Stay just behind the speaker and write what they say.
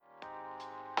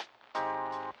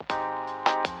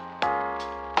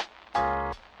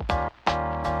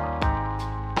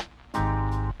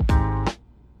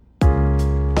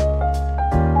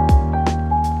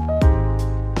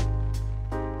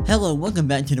Hello, welcome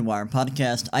back to the Wire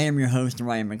Podcast. I am your host,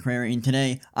 Ryan McCrary, and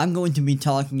today I'm going to be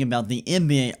talking about the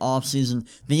NBA offseason.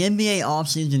 The NBA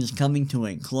offseason is coming to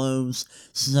a close,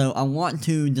 so I want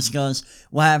to discuss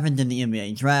what happened in the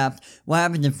NBA draft, what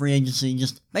happened in free agency,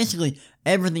 just basically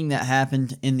everything that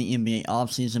happened in the NBA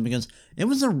offseason, because it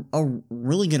was a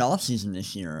really good offseason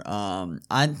this year.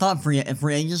 I thought free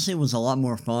agency was a lot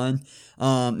more fun,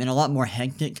 and a lot more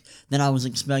hectic than I was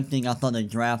expecting. I thought the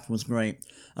draft was great.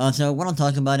 So I want to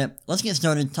talk about it. Let's get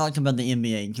started talking about the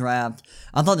NBA draft.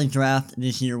 I thought the draft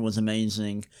this year was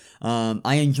amazing.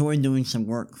 I enjoyed doing some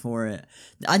work for it.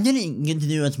 I didn't get to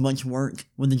do as much work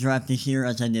with the draft this year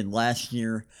as I did last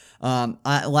year.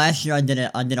 Last year I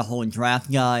did a whole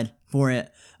draft guide for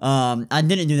it. I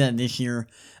didn't do that this year.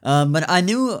 But I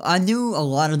knew a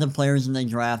lot of the players in the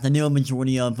draft. I knew a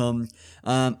majority of them.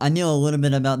 I knew a little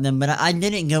bit about them, but I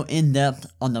didn't go in depth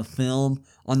on the film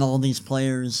on all these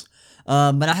players.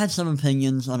 But I had some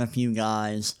opinions on a few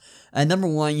guys. Number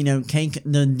one,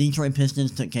 the Detroit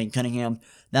Pistons took Cade Cunningham.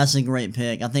 That's a great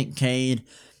pick. I think Cade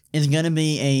is going to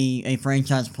be a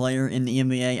franchise player in the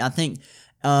NBA. I think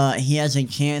he has a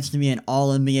chance to be an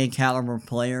all-NBA caliber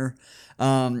player.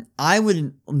 I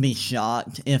would be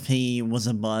shocked if he was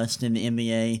a bust in the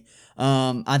NBA.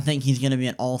 I think he's going to be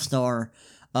an all-star.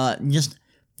 Just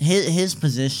his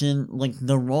position, like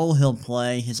the role he'll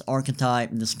play, his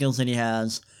archetype, the skills that he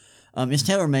has, is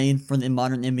tailor-made for the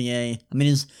modern NBA. I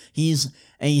mean, he's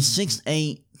a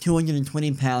 6'8",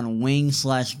 220-pound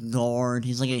wing/guard.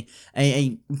 He's like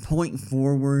a point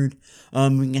forward. He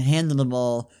can handle the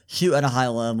ball, shoot at a high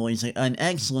level. He's an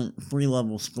excellent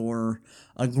free-level scorer,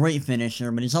 a great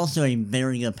finisher, but he's also a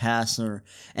very good passer.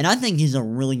 And I think he's a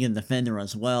really good defender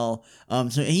as well.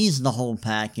 So he's the whole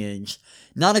package.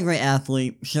 Not a great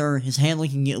athlete. Sure, his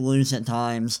handling can get loose at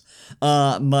times.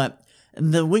 But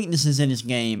the weaknesses in his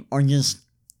game are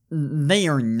they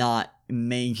are not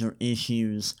major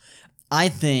issues. I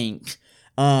think,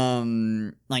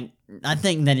 I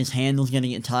think that his handle's gonna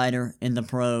get tighter in the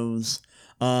pros.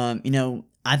 I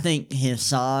think his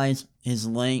size, his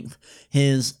length,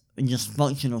 his just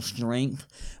functional strength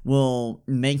will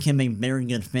make him a very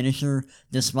good finisher,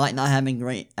 despite not having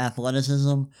great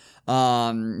athleticism.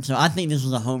 So I think this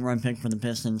was a home run pick for the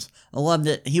Pistons. I loved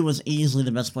it. He was easily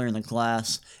the best player in the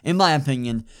class, in my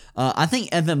opinion. I think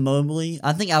Evan Mobley,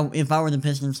 if I were the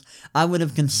Pistons, I would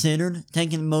have considered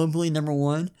taking Mobley number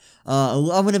one.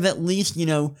 I would have at least,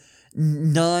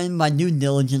 done my due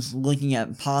diligence looking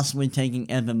at possibly taking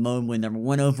Evan Mobley number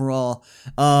one overall.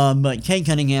 But Cade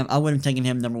Cunningham, I would have taken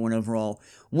him number one overall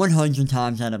 100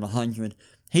 times out of 100.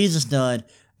 He's a stud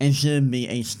and should be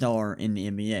a star in the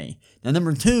NBA. Now,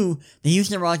 number two, the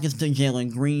Houston Rockets took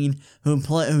Jalen Green, who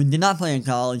did not play in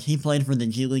college. He played for the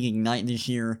G League Ignite this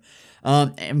year.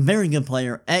 Very good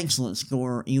player, excellent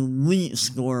scorer, elite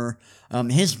scorer.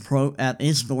 His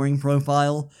scoring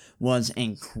profile was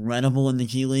incredible in the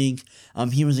G League.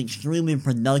 He was extremely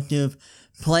productive.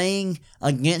 Playing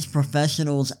against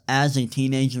professionals as a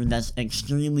teenager, that's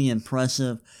extremely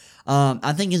impressive.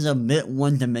 I think he's a bit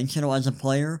one-dimensional as a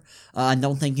player. I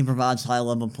don't think he provides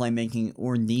high-level playmaking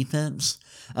or defense,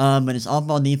 but his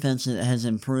off-ball defense has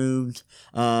improved.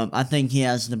 I think he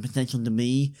has the potential to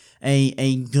be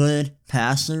a good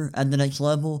passer at the next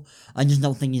level. I just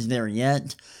don't think he's there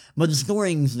yet. But the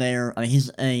scoring's there.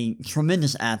 He's a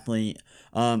tremendous athlete.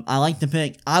 I like the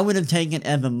pick. I would have taken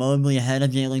Evan Mobley ahead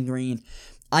of Jalen Green.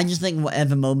 I just think what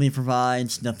Evan Mobley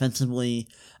provides defensively,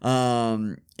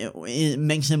 it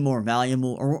makes him more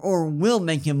valuable, or will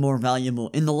make him more valuable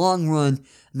in the long run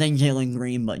than Jalen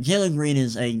Green. But Jalen Green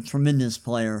is a tremendous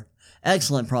player,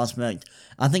 excellent prospect.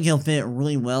 I think he'll fit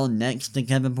really well next to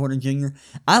Kevin Porter Jr.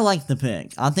 I like the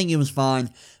pick. I think it was fine,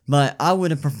 but I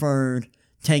would have preferred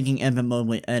taking Evan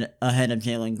Mobley ahead of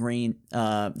Jalen Green.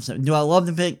 So do I love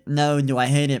the pick? No. Do I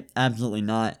hate it? Absolutely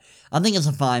not. I think it's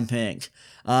a fine pick.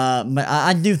 But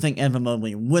I do think Evan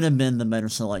Mobley would have been the better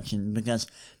selection, because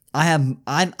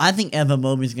I think Evan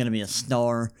Mobley is going to be a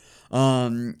star.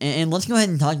 And let's go ahead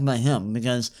and talk about him,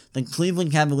 because the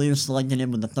Cleveland Cavaliers selected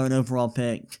him with the 3rd overall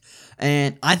pick,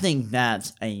 and I think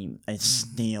that's a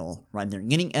steal right there.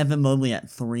 Getting Evan Mobley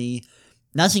at 3,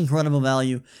 that's incredible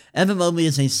value. Evan Mobley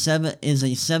is a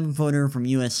 7-footer from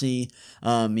USC.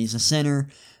 He's a center.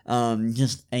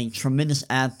 Just a tremendous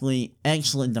athlete,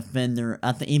 excellent defender.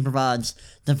 I think he provides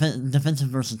defensive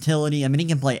versatility. I mean, he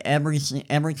can play every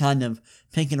kind of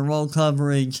pick and roll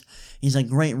coverage. He's a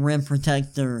great rim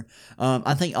protector.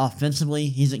 I think offensively,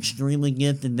 he's extremely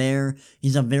gifted there.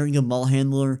 He's a very good ball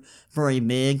handler for a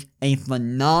big, a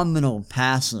phenomenal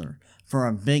passer for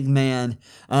a big man.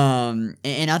 And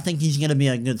I think he's going to be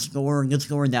a good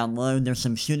scorer down low. There's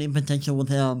some shooting potential with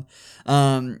him.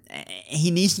 He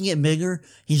needs to get bigger.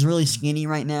 He's really skinny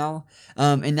right now.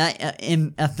 And that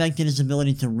affected his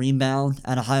ability to rebound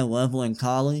at a high level in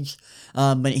college.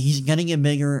 But he's going to get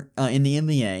bigger in the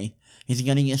NBA. He's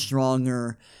going to get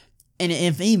stronger. And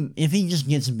if he just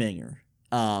gets bigger,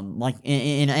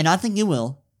 and I think he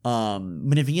will.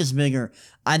 But if he gets bigger,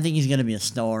 I think he's going to be a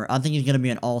star. I think he's going to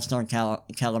be an all-star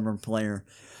caliber player.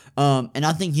 And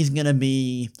I think he's going to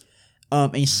be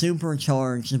a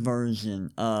supercharged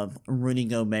version of Rudy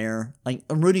Gobert. Like,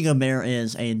 Rudy Gobert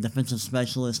is a defensive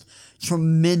specialist,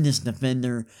 tremendous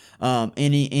defender, and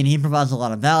he provides a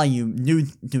lot of value due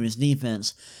to his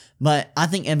defense. But I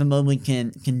think Evan Mobley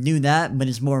can do that, but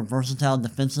is more versatile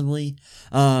defensively,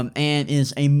 and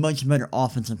is a much better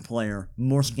offensive player,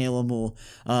 more scalable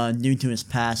due to his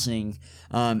passing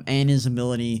and his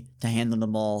ability to handle the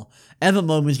ball. Evan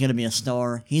Mobley is going to be a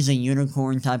star. He's a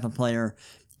unicorn type of player,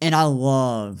 and I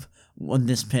love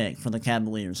this pick for the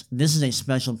Cavaliers. This is a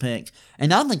special pick,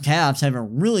 and now the Cavs have a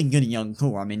really good young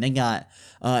core. I mean, they got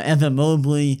Evan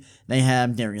Mobley, they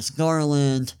have Darius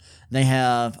Garland. They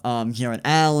have Jared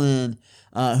Allen,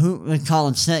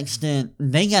 Colin Sexton.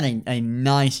 They got a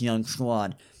nice young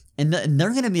squad. And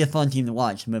they're going to be a fun team to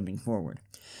watch moving forward.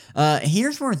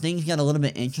 Here's where things got a little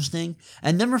bit interesting.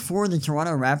 At number 4, the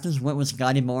Toronto Raptors went with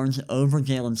Scottie Barnes over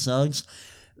Jalen Suggs.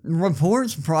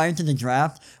 Reports prior to the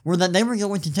draft were that they were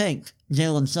going to take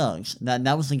Jalen Suggs.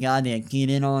 That was the guy they had keyed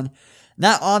in on.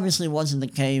 That obviously wasn't the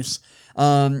case.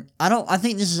 I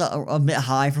think this is a bit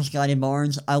high for Scottie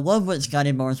Barnes. I love what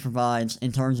Scottie Barnes provides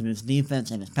in terms of his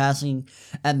defense and his passing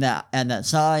at that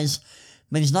size,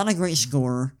 but he's not a great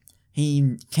scorer.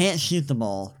 He can't shoot the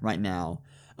ball right now.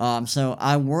 So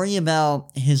I worry about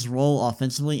his role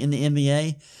offensively in the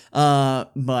NBA.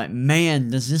 But man,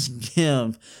 does this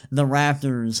give the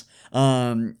Raptors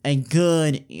a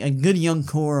good young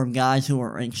core of guys who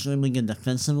are extremely good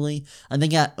defensively. They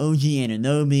got OG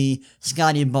Anunoby,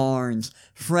 Scottie Barnes,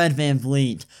 Fred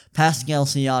VanVleet, Pascal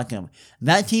Siakam.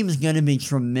 That team is going to be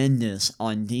tremendous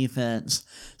on defense.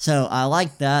 So I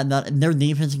like that. Their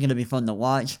defense is going to be fun to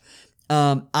watch.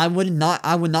 I would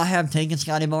not have taken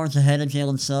Scottie Barnes ahead of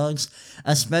Jalen Suggs,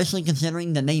 especially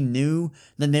considering that they knew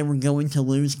that they were going to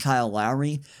lose Kyle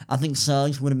Lowry. I think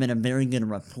Suggs would have been a very good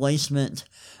replacement.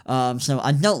 So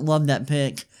I don't love that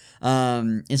pick.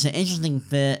 It's an interesting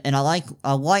fit, and I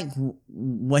like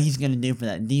what he's going to do for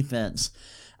that defense.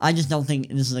 I just don't think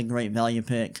this is a great value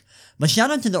pick. But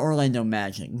shout out to the Orlando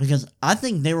Magic, because I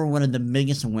think they were one of the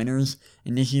biggest winners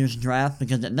in this year's draft,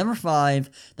 because at number 5,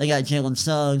 they got Jalen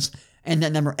Suggs, and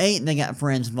at number 8, they got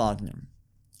Franz Wagner.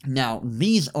 Now,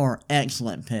 these are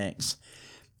excellent picks.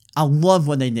 I love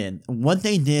what they did. What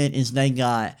they did is they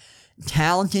got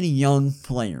talented young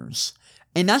players.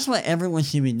 And that's what everyone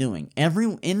should be doing.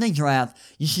 In the draft,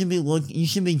 you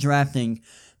should be drafting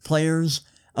players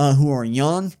who are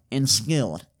young and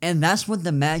skilled. And that's what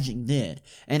the Magic did.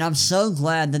 And I'm so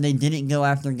glad that they didn't go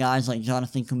after guys like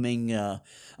Jonathan Kuminga,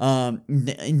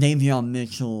 Davion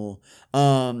Mitchell,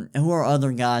 who are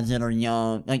other guys that are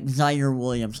young, like Zaire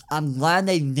Williams. I'm glad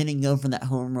they didn't go for that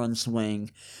home run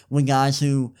swing with guys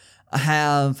who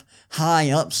have high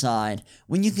upside,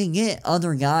 when you can get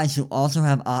other guys who also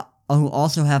have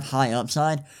high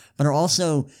upside, but are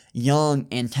also young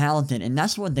and talented, and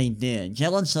that's what they did.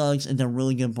 Jalen Suggs is a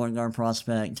really good point guard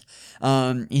prospect.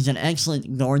 He's an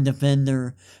excellent guard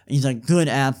defender. He's a good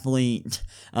athlete.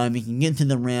 He can get to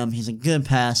the rim. He's a good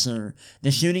passer.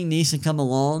 The shooting needs to come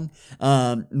along,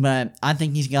 but I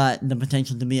think he's got the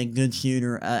potential to be a good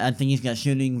shooter. I think he's got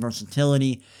shooting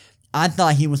versatility. I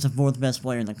thought he was the 4th best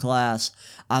player in the class.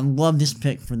 I love this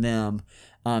pick for them.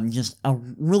 Just a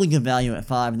really good value at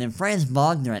 5. And then Franz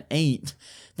Wagner at 8.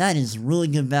 That is really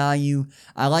good value.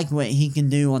 I like what he can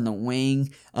do on the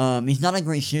wing. He's not a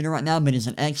great shooter right now, but he's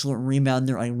an excellent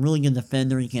rebounder, a really good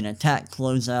defender. He can attack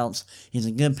closeouts. He's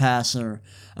a good passer.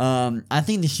 I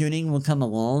think the shooting will come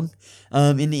along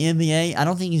in the NBA. I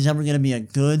don't think he's ever going to be a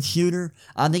good shooter.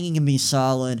 I think he can be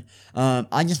solid.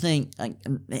 I just think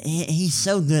he's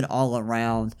so good all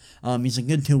around. He's a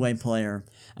good two-way player.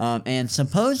 And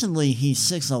supposedly he's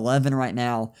 6'11" right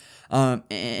now,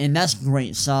 and that's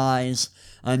great size.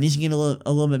 Needs to get a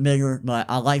little bit bigger, but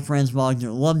I like Franz Wagner.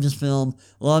 Loved his film,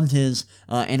 loved his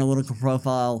analytical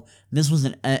profile. This was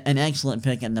an excellent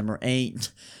pick at number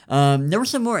 8. There were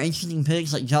some more interesting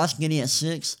picks, like Josh Giddey at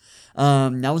 6.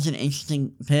 That was an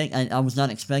interesting pick. I was not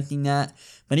expecting that,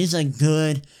 but he's a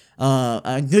good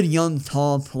A good young,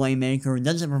 tall playmaker.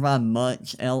 Doesn't provide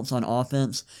much else on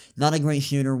offense. Not a great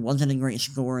shooter. Wasn't a great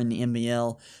scorer in the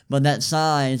NBL. But that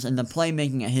size and the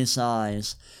playmaking at his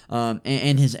size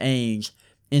and his age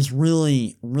is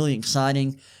really, really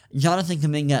exciting. Jonathan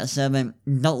Kuminga at 7.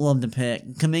 Don't love the pick.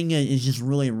 Kuminga is just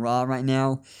really raw right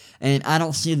now. And I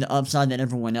don't see the upside that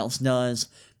everyone else does.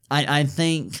 I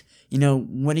think,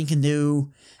 what he can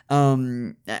do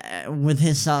with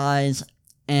his size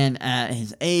and at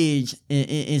his age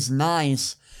is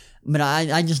nice, but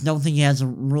I just don't think he has a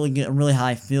really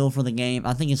high feel for the game.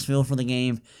 I think his feel for the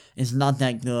game is not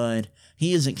that good.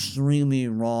 He is extremely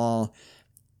raw.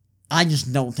 I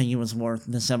just don't think he was worth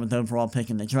the 7th overall pick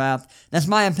in the draft. That's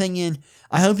my opinion.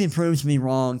 I hope he proves me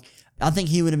wrong. I think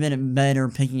he would have been better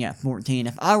picking at 14.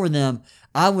 If I were them,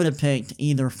 I would have picked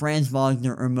either Franz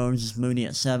Wagner or Moses Moody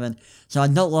at 7. So I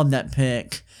don't love that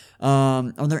pick.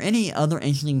 Are there any other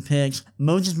interesting picks?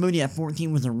 Moses Moody at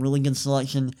 14 was a really good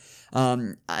selection.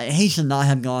 He should not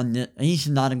have gone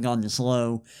this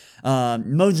low.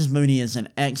 Moses Moody is an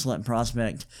excellent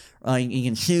prospect. He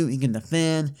can shoot, he can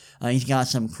defend, he's got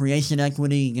some creation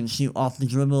equity, he can shoot off the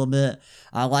dribble a bit.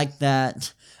 I like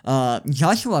that.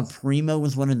 Joshua Primo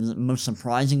was one of the most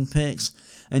surprising picks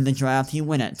in the draft. He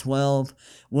went at 12,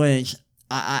 which,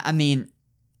 I mean,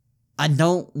 I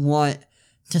don't want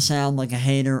to sound like a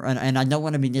hater, and I don't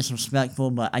want to be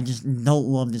disrespectful, but I just don't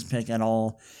love this pick at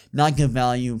all. Not good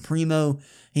value. Primo,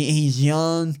 he's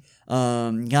young,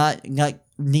 got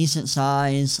decent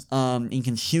size, he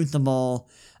can shoot the ball.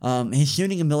 His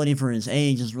shooting ability for his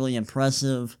age is really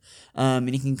impressive, and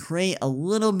he can create a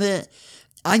little bit.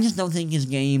 I just don't think his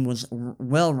game was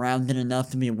well-rounded enough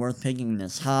to be worth picking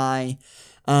this high.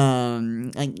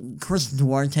 Chris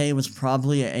Duarte was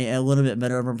probably a little bit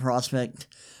better of a prospect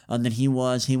than he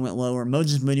was. He went lower.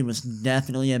 Moses Moody was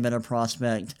definitely a better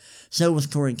prospect. So was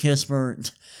Corey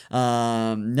Kispert.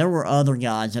 There were other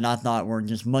guys that I thought were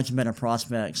just much better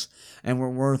prospects and were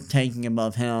worth taking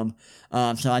above him.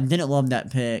 So I didn't love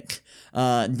that pick.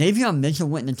 Davion Mitchell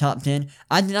went in the top 10.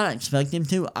 I did not expect him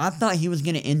to. I thought he was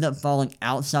going to end up falling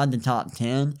outside the top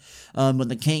 10, but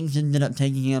the Kings ended up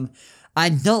taking him. I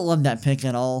don't love that pick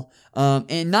at all,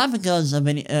 and not because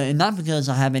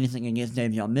I have anything against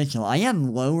Davion Mitchell. I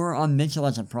am lower on Mitchell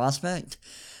as a prospect,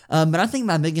 but I think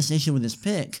my biggest issue with this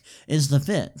pick is the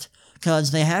fit,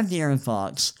 because they have De'Aaron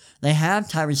Fox, they have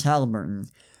Tyrese Halliburton.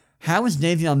 How is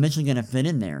Davion Mitchell going to fit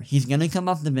in there? He's going to come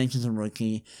off the bench as a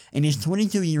rookie, and he's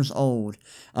 22 years old.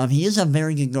 He is a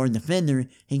very good guard defender.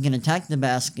 He can attack the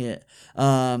basket,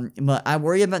 but I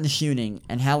worry about the shooting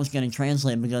and how it's going to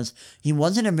translate, because he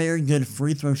wasn't a very good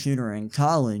free throw shooter in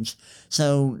college,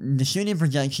 so the shooting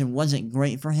projection wasn't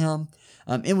great for him.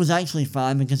 It was actually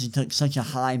fine because he took such a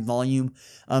high volume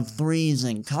of threes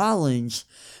in college.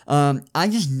 I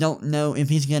just don't know if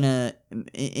he's gonna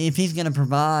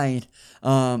provide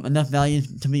enough value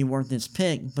to be worth this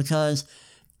pick, because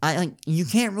you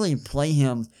can't really play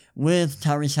him with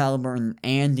Tyrese Halliburton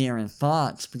and De'Aaron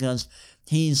Fox, because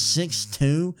he's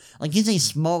 6'2". He's a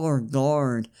smaller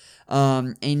guard,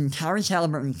 and Tyrese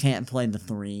Halliburton can't play the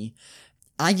 3.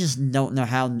 I just don't know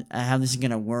how this is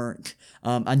gonna work.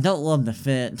 I don't love the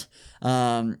fit,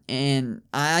 and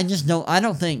I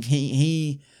don't think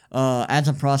he as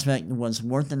a prospect was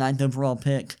worth the 9th overall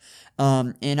pick.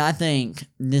 And I think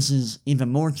this is even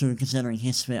more true considering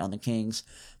his fit on the Kings.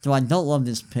 So I don't love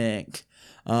this pick.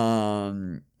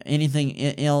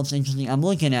 Anything else interesting? I'm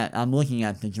looking at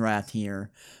the draft here.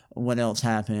 What else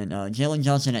happened? Jalen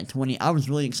Johnson at 20. I was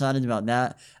really excited about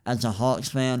that as a Hawks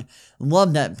fan.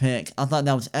 Love that pick. I thought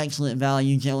that was excellent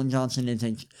value. Jalen Johnson is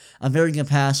a very good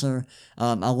passer.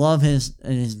 I love his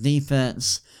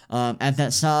defense. At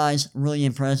that size, really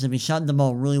impressive. He shot the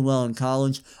ball really well in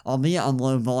college, albeit on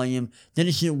low volume.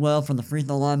 Didn't shoot well from the free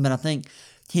throw line, but I think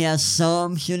he has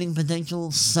some shooting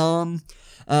potential, some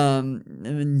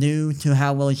due to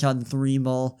how well he shot the 3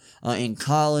 ball in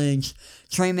college.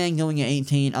 Trey Mann going at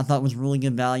 18, I thought was really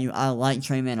good value. I like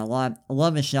Trey Mann a lot. I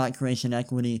love his shot creation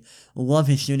equity. Love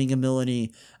his shooting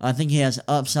ability. I think he has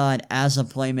upside as a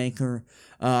playmaker.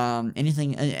 Alperen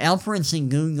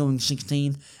Sengun going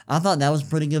 16, I thought that was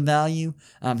pretty good value.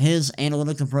 His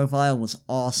analytical profile was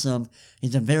awesome.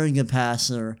 He's a very good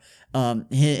passer.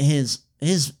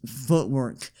 His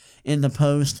footwork in the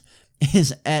post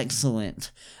is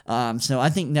excellent. So I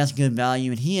think that's good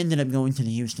value, and he ended up going to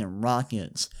the Houston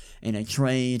Rockets in a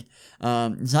trade.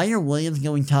 Zaire Williams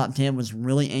going top 10 was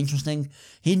really interesting.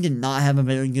 He did not have a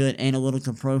very good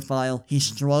analytical profile. He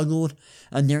struggled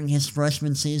during his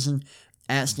freshman season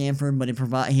at Stanford, but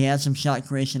he had some shot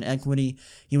creation equity.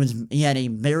 He had a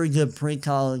very good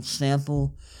pre-college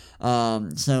sample.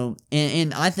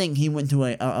 And I think he went to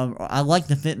I like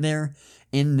the fit there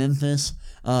in Memphis.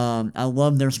 I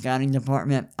love their scouting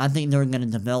department. I think they're going to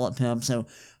develop him. So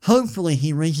hopefully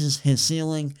he reaches his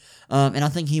ceiling. And I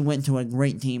think he went to a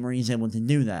great team where he's able to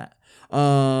do that.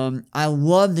 I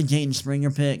love the Jaden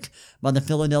Springer pick by the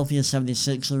Philadelphia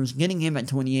 76ers. Getting him at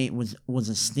 28 was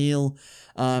a steal.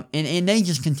 And they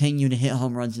just continue to hit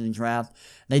home runs in the draft.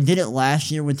 They did it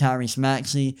last year with Tyrese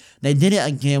Maxey. They did it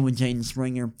again with Jaden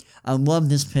Springer. I love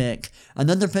this pick.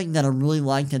 Another pick that I really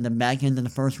liked at the back end of the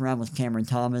first round was Cameron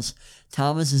Thomas.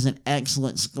 Thomas is an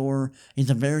excellent scorer. He's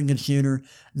a very good shooter.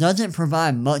 Doesn't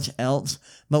provide much else,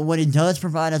 but what he does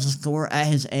provide as a scorer at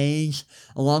his age,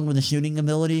 along with the shooting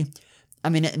ability, I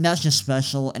mean, that's just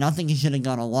special, and I think he should have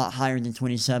gone a lot higher than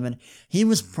 27. He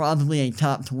was probably a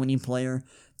top 20 player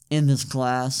in this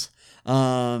class.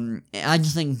 I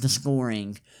just think the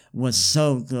scoring was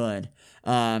so good.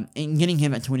 And getting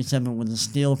him at 27 was a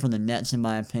steal for the Nets, in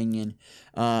my opinion.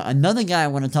 Another guy I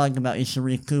want to talk about is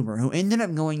Sharif Cooper, who ended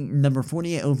up going number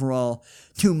 48 overall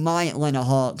to my Atlanta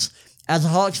Hawks. As a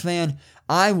Hawks fan,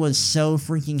 I was so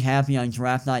freaking happy on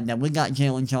draft night that we got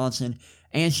Jalen Johnson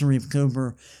and Sharif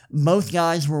Cooper. Both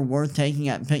guys were worth taking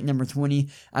at pick number 20.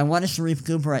 I wanted Sharif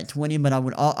Cooper at 20, but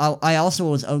I also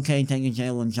was okay taking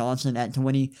Jalen Johnson at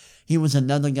 20. He was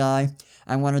another guy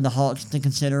I wanted the Hawks to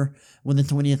consider with the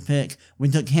 20th pick. We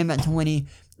took him at 20.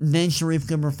 Then Sharif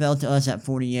Cooper fell to us at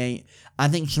 48. I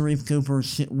think Sharif Cooper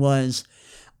was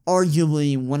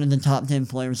arguably one of the top 10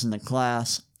 players in the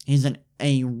class. He's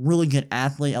a really good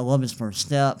athlete. I love his first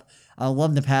step. I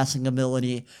love the passing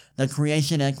ability. The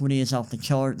creation equity is off the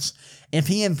charts. If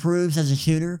he improves as a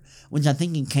shooter, which I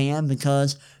think he can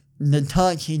because the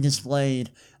touch he displayed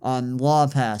on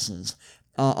lob passes,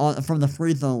 from the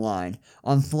free throw line,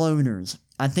 on floaters,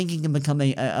 I think he can become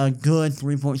a good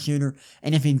three-point shooter.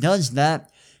 And if he does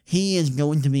that, he is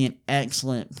going to be an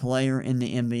excellent player in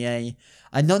the NBA.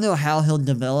 I don't know how he'll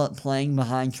develop playing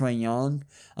behind Trae Young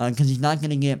because he's not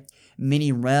going to get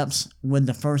many reps with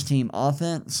the first-team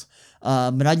offense.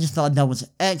 But I just thought that was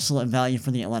excellent value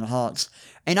for the Atlanta Hawks.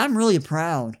 And I'm really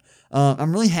proud.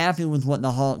 I'm really happy with what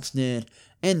the Hawks did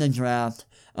in the draft.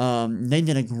 They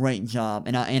did a great job,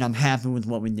 and I'm happy with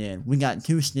what we did. We got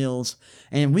 2 steals,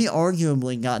 and we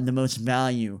arguably got the most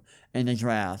value in the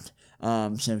draft.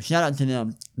 So shout out to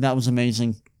them. That was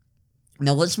amazing.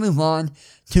 Now let's move on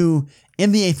to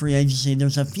NBA free agency.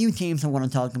 There's a few teams I want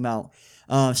to talk about.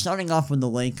 Starting off with the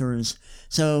Lakers.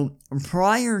 So,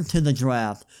 prior to the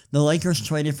draft, the Lakers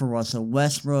traded for Russell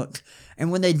Westbrook. And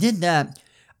when they did that,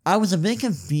 I was a bit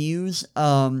confused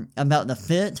about the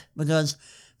fit because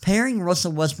pairing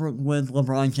Russell Westbrook with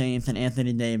LeBron James and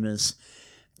Anthony Davis,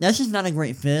 that's just not a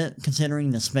great fit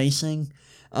considering the spacing.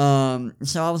 So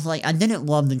I was like, I didn't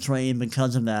love the trade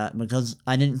because of that, because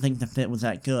I didn't think the fit was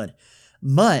that good.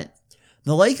 But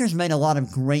the Lakers made a lot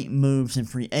of great moves in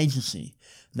free agency.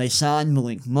 They signed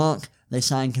Malik Monk. They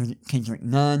signed Kendrick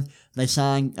Nunn. They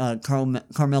signed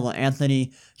Carmelo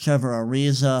Anthony, Trevor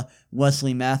Ariza,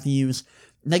 Wesley Matthews.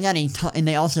 They got and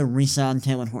they also re-signed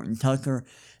Taylor Horton Tucker.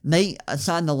 They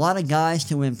signed a lot of guys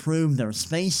to improve their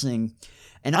spacing,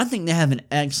 and I think they have an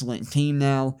excellent team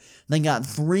now. They got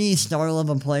 3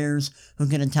 star-level players who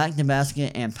can attack the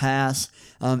basket and pass,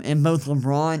 in both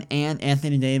LeBron and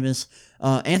Anthony Davis.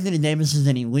 Anthony Davis is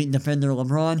an elite defender.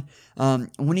 LeBron,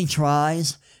 when he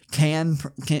tries,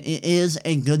 is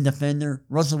a good defender.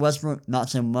 Russell Westbrook, not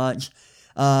so much.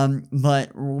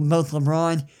 But both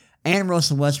LeBron and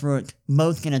Russell Westbrook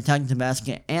both can attack the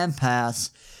basket and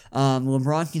pass.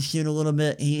 LeBron can shoot a little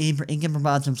bit. He can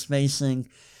provide some spacing.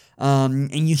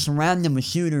 And you surround them with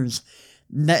shooters.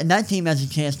 That team has a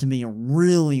chance to be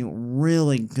really,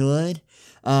 really good.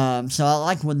 So I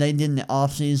like what they did in the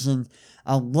offseason.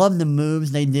 I love the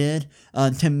moves they did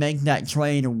to make that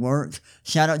trade work.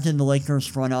 Shout out to the Lakers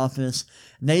front office.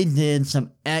 They did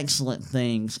some excellent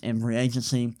things in free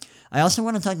agency. I also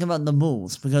want to talk about the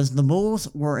Bulls because the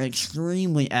Bulls were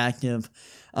extremely active.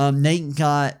 They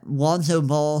got Lonzo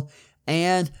Ball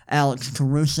and Alex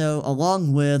Caruso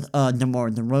along with DeMar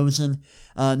DeRozan.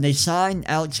 They signed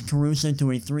Alex Caruso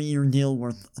to a 3-year deal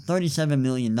worth $37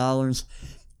 million.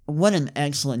 What an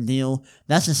excellent deal.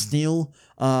 That's a steal.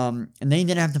 And they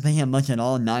didn't have to pay him much at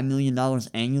all, $9 million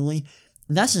annually.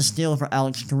 That's a steal for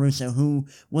Alex Caruso, who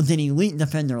was an elite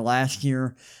defender last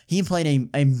year. He played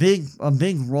a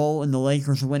big role in the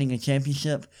Lakers winning a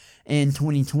championship in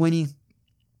 2020.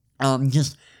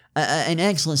 Just an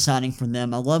excellent signing for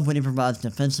them. I love what he provides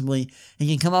defensively. He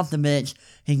can come off the bench,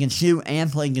 he can shoot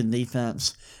and play good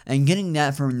defense. And getting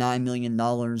that for $9 million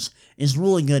is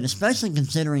really good, especially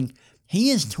considering He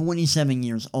is 27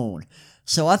 years old.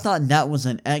 So I thought that was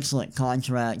an excellent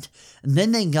contract. And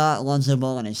then they got Lonzo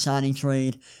Ball in a signing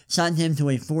trade, signed him to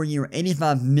a 4-year,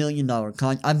 $85 million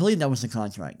contract. I believe that was the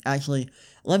contract. Actually,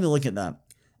 let me look at that.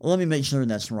 Let me make sure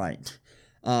that's right.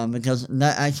 Because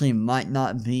that actually might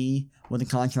not be what the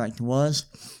contract was.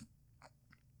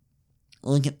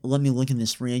 Let me look at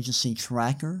this free agency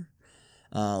tracker.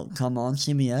 Come on,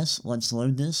 CBS. Let's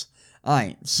load this.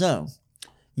 Alright, so,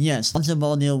 yes, Lonzo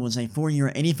Ball deal was a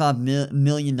 4-year, $85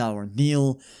 million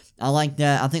deal. I like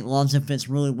that. I think Lonzo fits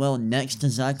really well next to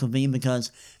Zach LaVine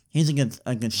because he's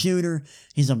a good shooter.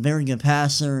 He's a very good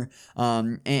passer,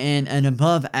 and an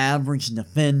above average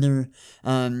defender.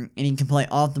 And he can play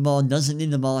off the ball, doesn't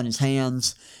need the ball in his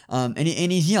hands. And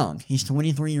he's young. He's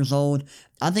 23 years old.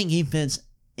 I think he fits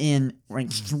in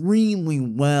extremely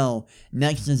well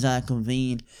next to Zach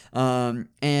LaVine. And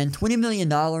 $20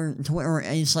 million, or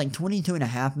it's like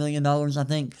 $22.5 million, I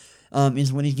think,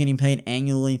 is what he's getting paid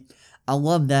annually. I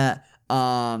love that.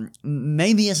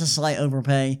 Maybe it's a slight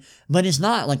overpay, but it's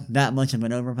not like that much of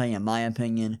an overpay in my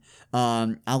opinion.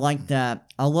 I like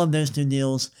that. I love those two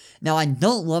deals. Now, I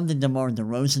don't love the DeMar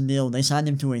DeRozan deal. They signed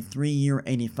him to a 3-year,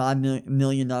 $85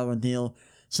 million deal,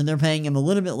 so they're paying him a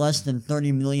little bit less than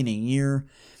 $30 million a year.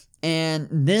 And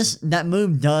that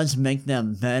move does make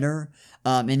them better,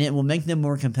 and it will make them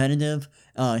more competitive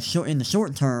in the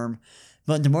short term.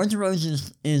 But DeMar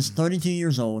DeRozan is 32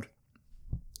 years old.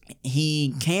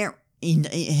 His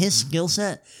skill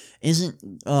set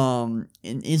isn't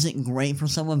great for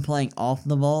someone playing off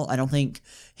the ball. I don't think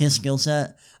his skill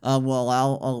set will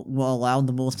allow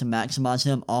the Bulls to maximize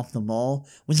him off the ball,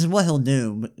 which is what he'll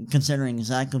do. Considering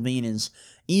Zach LaVine is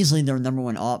easily their number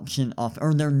one option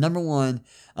or their number one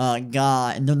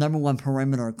guy, their number one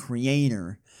perimeter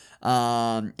creator.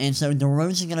 And so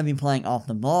DeRozan's going to be playing off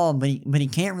the ball, but he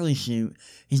can't really shoot.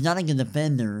 He's not a good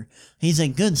defender. He's a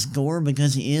good scorer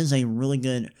because he is a really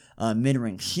good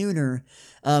mid-range shooter.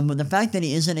 But the fact that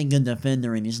he isn't a good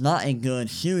defender and he's not a good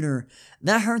shooter,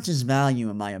 that hurts his value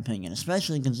in my opinion,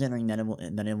 especially considering that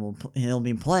he'll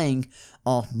be playing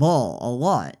off ball a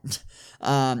lot.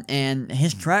 And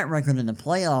his track record in the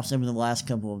playoffs over the last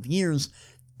couple of years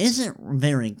isn't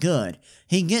very good.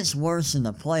 He gets worse in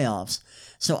the playoffs.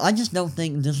 So I just don't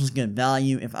think this was good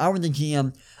value. If I were the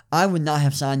GM, I would not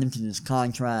have signed him to this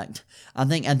contract. I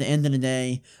think at the end of the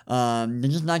day, they're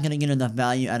just not going to get enough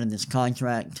value out of this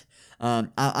contract.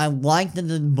 I like that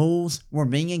the Bulls were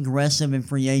being aggressive in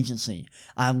free agency.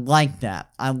 I like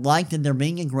that. I like that they're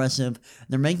being aggressive.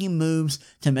 They're making moves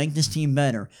to make this team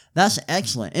better. That's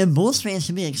excellent. And Bulls fans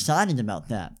should be excited about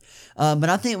that. But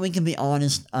I think we can be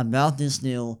honest about this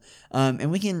deal.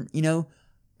 And we can,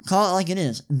 call it like it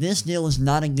is. This deal is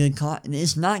not a good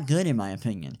it's not good in my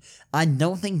opinion. I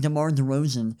don't think DeMar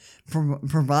DeRozan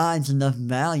provides enough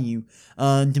value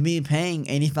to be paying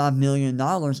 $85 million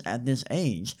at this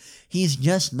age. He's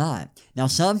just not. Now,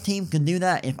 some team could do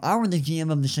that. If I were the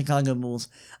GM of the Chicago Bulls,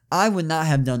 I would not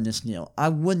have done this deal. I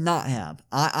would not have.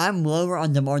 I'm lower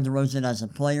on DeMar DeRozan as a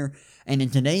player. And in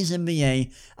today's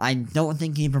NBA, I don't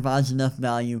think he provides enough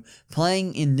value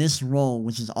playing in this role,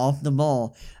 which is off the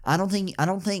ball. I don't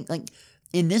think like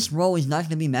in this role he's not going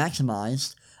to be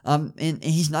maximized. And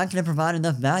he's not going to provide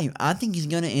enough value. I think he's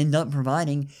going to end up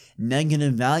providing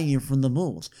negative value for the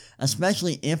Bulls,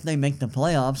 especially if they make the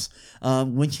playoffs,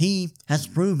 which he has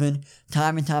proven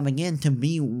time and time again to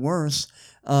be worse,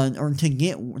 or to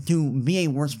be a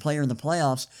worse player in the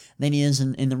playoffs than he is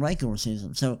in the regular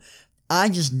season. So I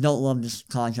just don't love this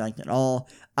contract at all.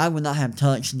 I would not have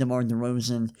touched DeMar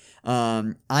DeRozan.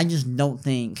 I just don't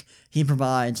think he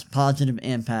provides positive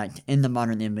impact in the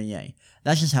modern NBA.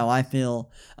 That's just how I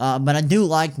feel. But I do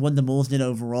like what the Bulls did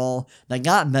overall. They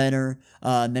got better.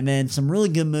 They made some really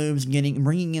good moves,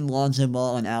 bringing in Lonzo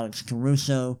Ball and Alex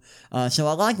Caruso. So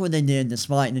I like what they did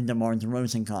despite the DeMar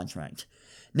DeRozan contract.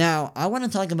 Now, I want to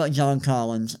talk about John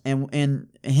Collins and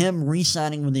him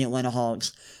re-signing with the Atlanta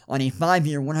Hawks on a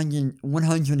 5-year,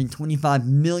 $125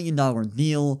 million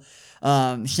deal.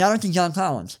 Shout out to John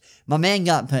Collins. My man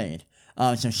got paid.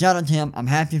 So shout out to him. I'm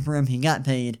happy for him. He got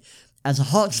paid. As a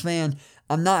Hawks fan,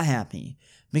 I'm not happy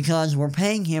because we're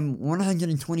paying him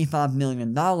 $125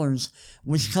 million,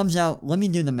 which comes out, let me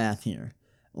do the math here.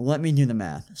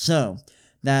 So,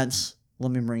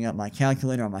 let me bring up my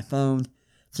calculator on my phone.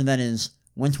 So that is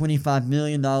 $125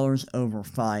 million over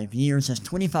 5 years. That's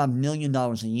 $25 million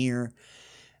a year.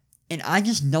 And I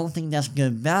just don't think that's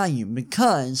good value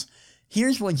because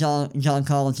here's what John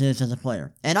Collins is as a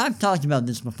player. And I've talked about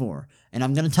this before, and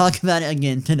I'm going to talk about it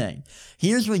again today.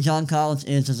 Here's what John Collins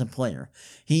is as a player.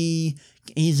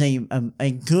 He's a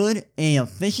good,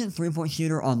 efficient three-point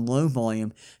shooter on low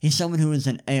volume. He's someone who is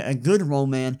a good roll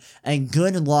man, a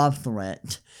good lob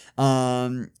threat,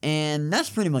 and that's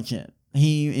pretty much it.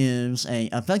 He is a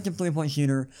effective three-point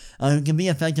shooter who can be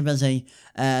effective as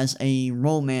a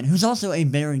roll man, who's also a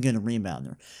very good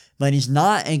rebounder. But he's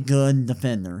not a good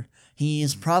defender. He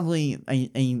is probably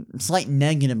a slight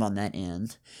negative on that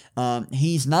end.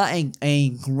 He's not a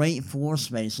great floor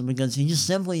spacer because he just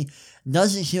simply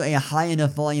doesn't shoot a high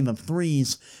enough volume of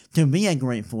threes to be a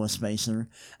great floor spacer.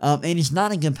 And he's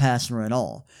not a good passer at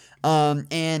all.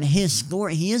 And his score,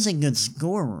 he is a good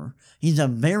scorer. He's a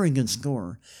very good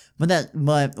scorer. But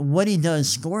what he does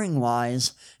scoring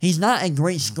wise, he's not a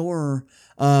great scorer.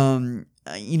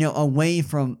 Away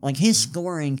from, like, his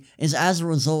scoring is as a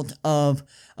result of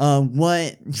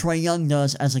what Trae Young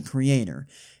does as a creator.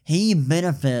 He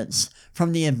benefits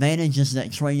from the advantages that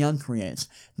Trae Young creates.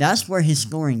 That's where his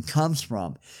scoring comes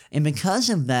from. And because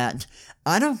of that,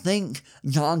 I don't think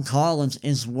John Collins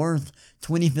is worth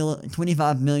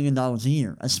 $25 million a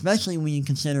year, especially when you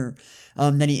consider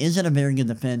that he isn't a very good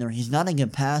defender, he's not a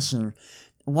good passer.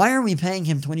 Why are we paying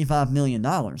him $25 million?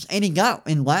 And he got,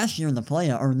 this past year in the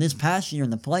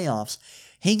playoffs,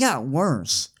 he got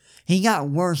worse. He got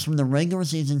worse from the regular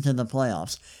season to the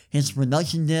playoffs. His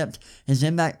production dipped, his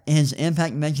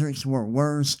impact metrics were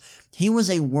worse. He was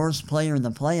a worse player in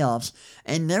the playoffs,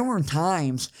 and there were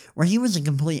times where he was a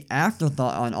complete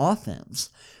afterthought on offense.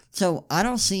 So I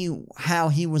don't see how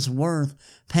he was worth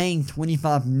paying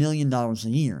 $25 million a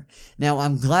year. Now,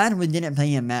 I'm glad we didn't pay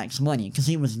him max money, because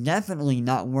he was definitely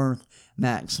not worth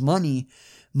max money.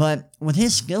 But with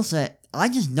his skill set, I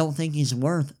just don't think he's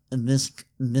worth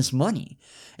this money.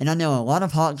 And I know a lot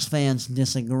of Hawks fans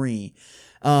disagree.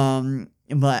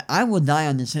 But I will die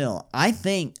on this hill. I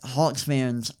think Hawks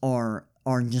fans are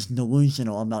just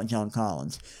delusional about John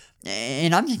Collins.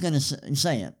 And I'm just going to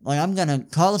say it. Like, I'm going to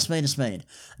call a spade a spade.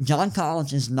 John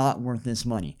Collins is not worth this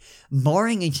money.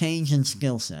 Barring a change in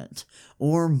skill set,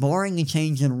 or barring a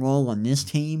change in role on this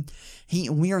team,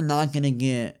 we are not going to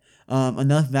get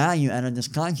enough value out of this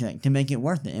contract to make it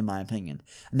worth it, in my opinion.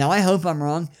 Now, I hope I'm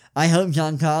wrong. I hope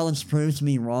John Collins proves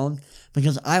me wrong,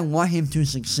 because I want him to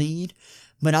succeed.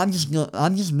 But I'm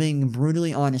just being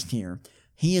brutally honest here.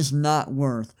 He is not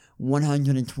worth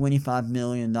 $125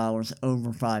 million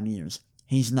over 5 years.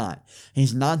 He's not.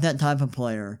 He's not that type of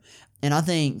player. And I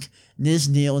think this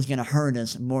deal is going to hurt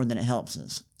us more than it helps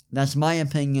us. That's my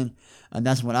opinion.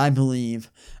 That's what I believe.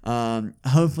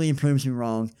 Hopefully it proves me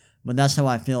wrong. But that's how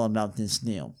I feel about this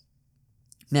deal.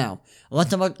 Now, let's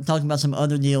talk about some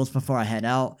other deals before I head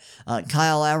out.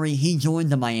 Kyle Lowry, he joined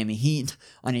the Miami Heat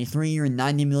on a 3-year,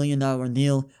 $90 million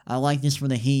deal. I like this for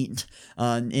the Heat.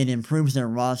 It improves their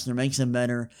roster, makes them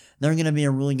better. They're going to be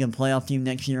a really good playoff team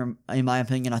next year, in my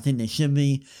opinion. I think they should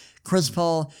be. Chris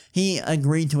Paul, he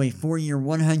agreed to a 4-year,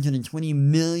 $120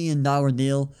 million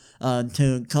deal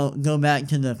to go back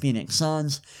to the Phoenix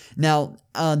Suns. Now,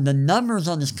 the numbers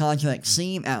on this contract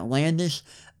seem outlandish,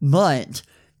 but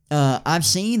I've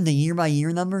seen the year-by-year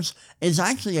numbers. It's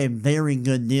actually a very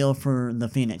good deal for the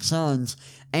Phoenix Suns,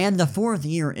 and the 4th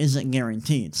year isn't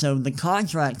guaranteed. So the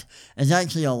contract is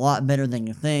actually a lot better than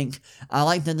you think. I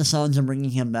like that the Suns are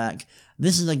bringing him back.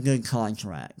 This is a good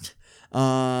contract.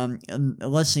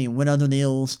 Let's see, what other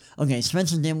deals? Okay,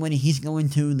 Spencer Dinwiddie, he's going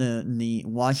to the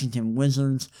Washington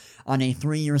Wizards on a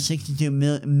 3-year,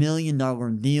 $62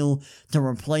 million deal to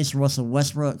replace Russell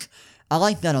Westbrook. I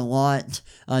like that a lot.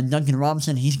 Duncan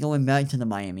Robinson, he's going back to the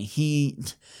Miami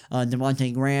Heat.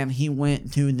 Devontae Graham, he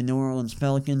went to the New Orleans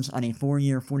Pelicans on a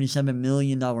 4-year, $47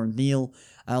 million deal.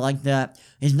 I like that.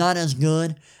 He's not as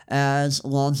good as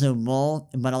Lonzo Ball,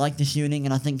 but I like the shooting,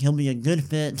 and I think he'll be a good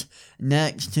fit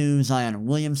next to Zion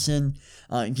Williamson.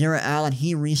 Jarrett Allen,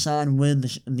 he re-signed with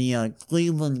the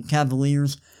Cleveland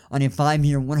Cavaliers on a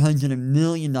 5-year, $100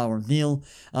 million deal.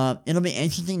 It'll be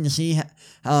interesting to see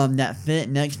that fit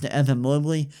next to Evan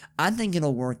Mobley. I think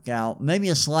it'll work out. Maybe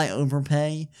a slight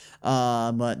overpay,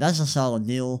 but that's a solid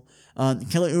deal.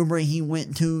 Kelly Oubre, he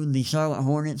went to the Charlotte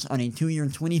Hornets on a 2-year,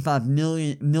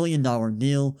 $25 million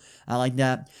deal. I like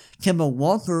that. Kemba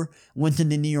Walker went to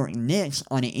the New York Knicks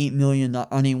on a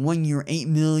 1-year, $8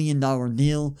 million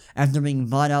deal after being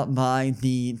bought out by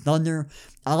the Thunder.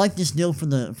 I like this deal for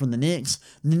the Knicks.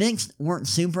 The Knicks weren't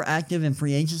super active in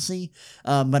free agency,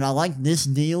 but I like this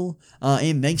deal.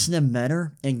 It makes them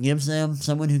better. It gives them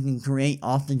someone who can create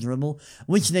off the dribble,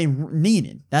 which they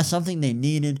needed. That's something they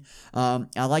needed.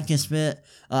 I like his fit.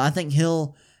 I think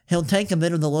he'll he'll take a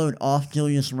bit of the load off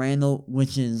Julius Randle,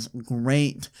 which is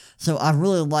great. So I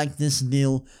really like this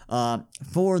deal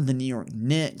for the New York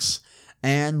Knicks.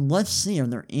 And let's see, are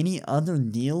there any other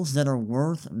deals that are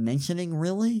worth mentioning,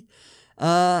 really?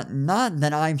 Not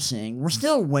that I'm seeing. We're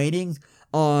still waiting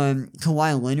on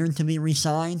Kawhi Leonard to be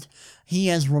re-signed. He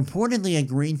has reportedly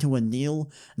agreed to a deal.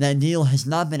 That deal has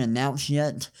not been announced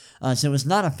yet, so it's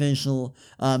not official,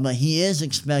 but he is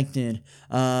expected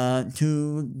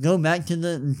to go back to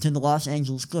the Los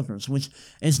Angeles Clippers, which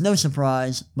is no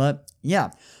surprise, but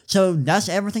yeah. So that's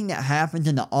everything that happened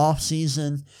in the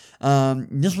offseason.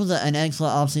 This was an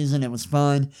excellent offseason. It was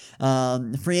fun.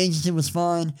 The free agency was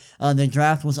fun. The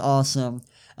draft was awesome.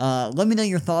 Let me know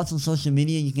your thoughts on social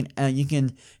media. You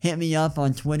can hit me up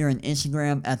on Twitter and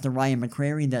Instagram at the Ryan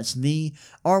McCrary. That's the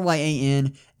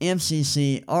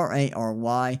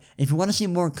RyanMCCRary. If you want to see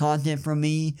more content from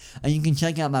me, you can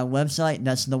check out my website.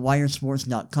 That's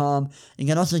thewiresports.com. You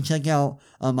can also check out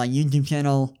my YouTube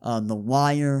channel, The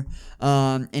Wire.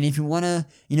 And if you want to,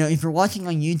 if you're watching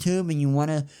on YouTube and you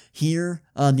want to hear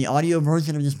the audio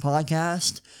version of this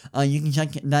podcast, you can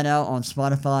check that out on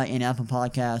Spotify and Apple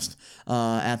Podcast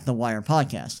at The Wire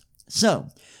Podcast. So,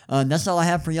 that's all I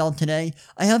have for y'all today.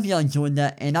 I hope y'all enjoyed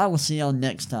that, and I will see y'all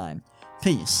next time.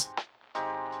 Peace.